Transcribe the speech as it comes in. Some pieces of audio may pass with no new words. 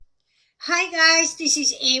Hi guys, this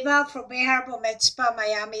is Eva from Bay Harbor Med Spa,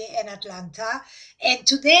 Miami and Atlanta. And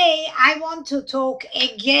today I want to talk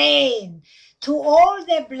again to all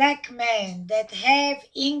the black men that have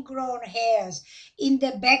ingrown hairs in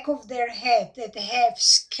the back of their head, that have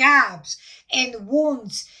scabs and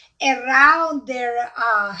wounds around their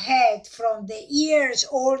head from the ears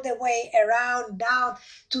all the way around down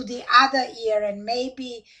to the other ear and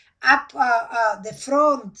maybe up the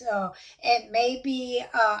front and maybe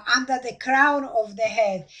under the crown of the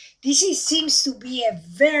head. Seems to be a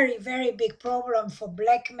very, very big problem for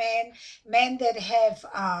black men, men that have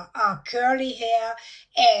curly hair.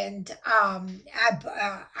 And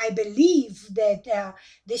I believe that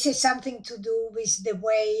this is something to do with the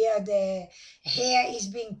way the hair is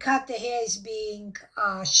being cut, the hair is being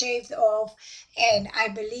shaved off. And I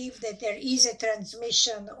believe that there is a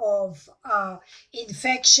transmission of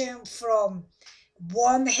infection from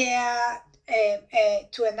one hair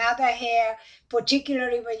to another hair,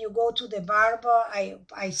 particularly when you go to the barber.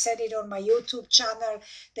 I said it on my YouTube channel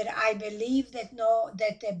that I believe that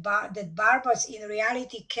that barbers in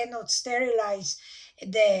reality cannot sterilize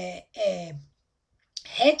the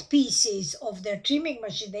headpieces of their trimming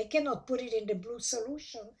machine. They cannot put it in the blue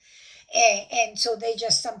solution, and so they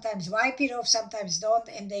just sometimes wipe it off, sometimes don't,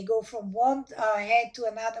 and they go from one head to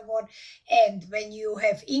another one. And when you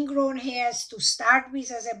have ingrown hairs to start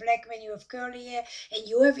with as a black man, you have curly hair and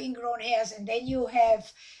you have ingrown hairs, and then you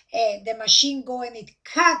have the machine go and it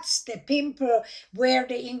cuts the pimple where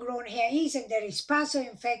the ingrown hair is, and there is pus or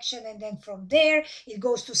infection, and then from there it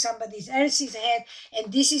goes to somebody else's head,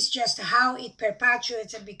 and this is just how it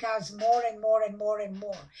perpetuates and becomes more and more and more and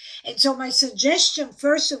more. And so my suggestion,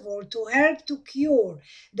 first of all, to help to cure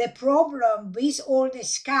the problem with all the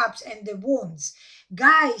scabs and the wounds,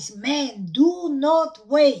 guys, men, do not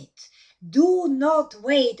wait. Do not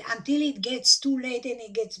wait until it gets too late and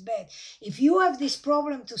it gets bad. If you have this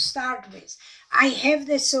problem to start with, I have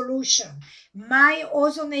the solution. My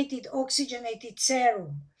ozonated oxygenated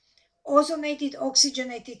serum. Ozonated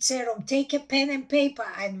oxygenated serum. Take a pen and paper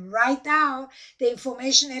and write down the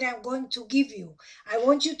information that I'm going to give you. I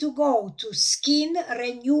want you to go to Skin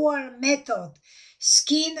Renewal Method,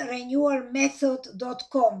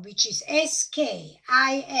 skinrenewalmethod.com, which is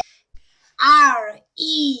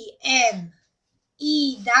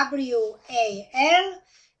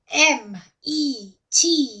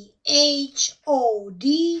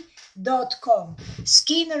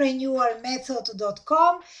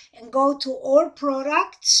skinrenewalmethod.com, and go to all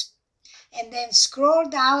products and then scroll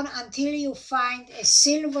down until you find a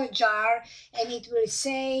silver jar, and it will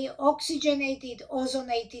say oxygenated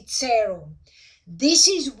ozonated serum. This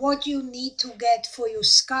is what you need to get for your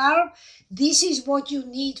scalp. This is what you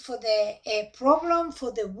need for the problem,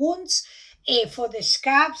 for the wounds, for the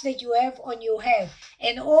scabs that you have on your head.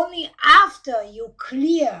 And only after you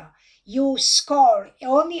clear your scalp,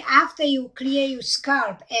 only after you clear your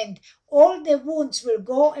scalp and all the wounds will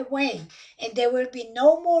go away and there will be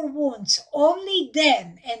no more wounds, only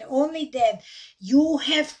then and only then you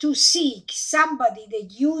have to seek somebody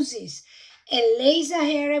that uses a laser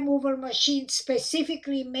hair removal machine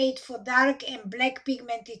specifically made for dark and black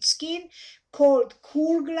pigmented skin called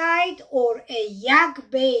Cool Glide, or a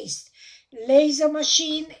YAG-based laser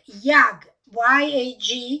machine, YAG,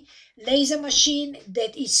 Y-A-G, laser machine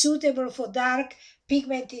that is suitable for dark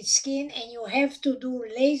pigmented skin. And you have to do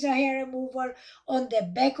laser hair removal on the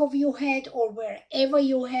back of your head or wherever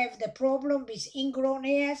you have the problem with ingrown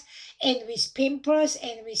hairs and with pimples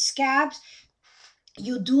and with scabs.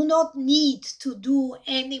 You do not need to do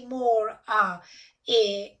any more a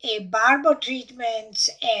barber treatments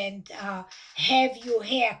and have your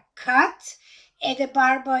hair cut at a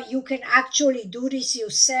barber. You can actually do this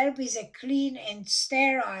yourself with a clean and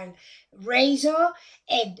sterile razor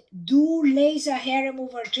and do laser hair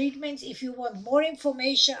removal treatments. If you want more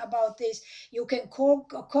information about this, you can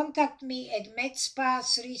contact me at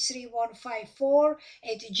medspa33154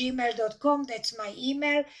 @gmail.com. That's my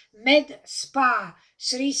email,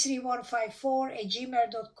 medspa33154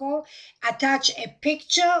 @gmail.com. Attach a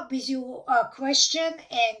picture with your question,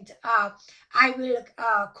 and I will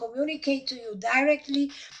communicate to you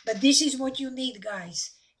directly. But this is what you need,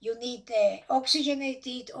 guys. You need the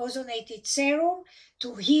oxygenated ozonated serum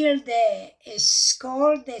to heal the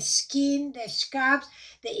skull, the skin, the scabs,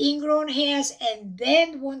 the ingrown hairs, and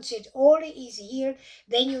then once it all is healed,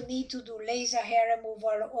 then you need to do laser hair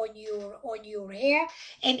removal on your hair.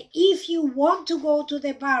 And if you want to go to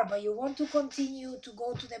the barber, you want to continue to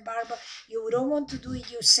go to the barber, you don't want to do it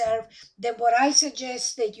yourself, then what I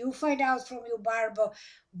suggest that you find out from your barber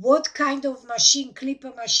what kind of machine,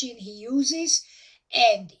 clipper machine he uses,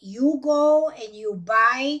 and you go and you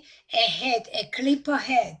buy a head, a clipper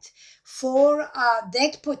head for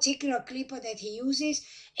that particular clipper that he uses,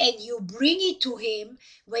 and you bring it to him.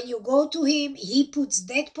 When you go to him, he puts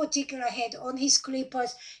that particular head on his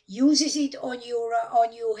clippers, uses it on your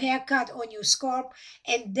haircut, on your scalp,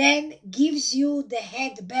 and then gives you the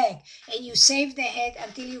head back, and you save the head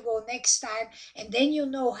until you go next time, and then you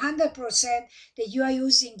know 100% that you are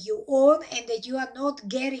using your own and that you are not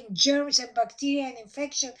getting germs and bacteria and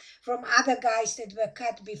infection from other guys that were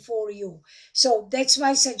cut before you. So that's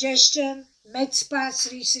my suggestion.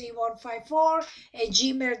 Medspa33154 at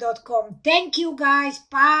gmail.com. Thank you guys.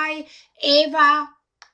 Bye. Eva.